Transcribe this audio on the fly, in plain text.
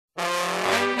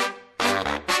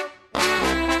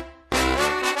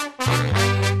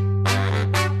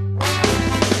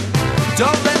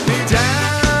Don't let me down.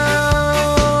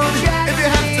 If you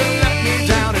have to let me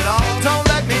down at all, don't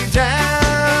let me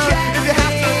down. If you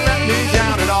have to let me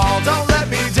down at all, don't let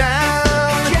me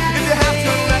down. If you have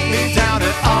to let me down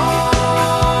at all.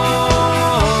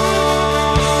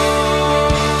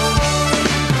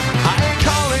 I ain't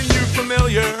calling you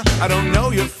familiar, I don't know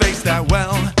your face that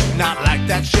well. Not like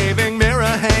that shaving mirror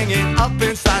hanging up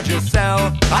inside your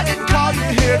cell. I didn't call you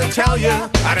here to tell you,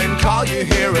 I didn't call you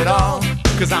here at all.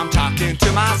 'Cause I'm talking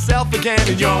to myself again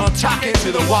and you're talking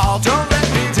to the wall. Don't let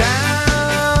me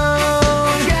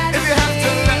down. If you have to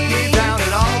let me down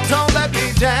at all, don't let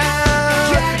me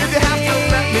down. If you have to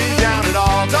let me down at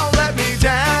all, don't let me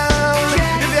down.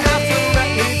 If you have to let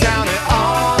me down at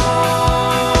all.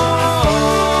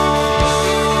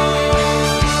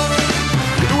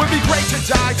 It would be great to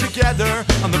die together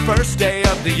on the first day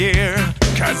of the year,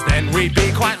 'cause then we'd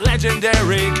be quite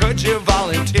legendary. Could you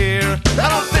volunteer? I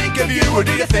don't think of you, or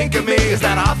do you think of me? Is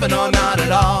that often or not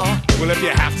at all? Well, if you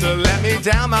have to let me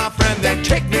down, my friend, then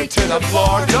kick me to the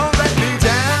floor. Don't let me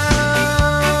down.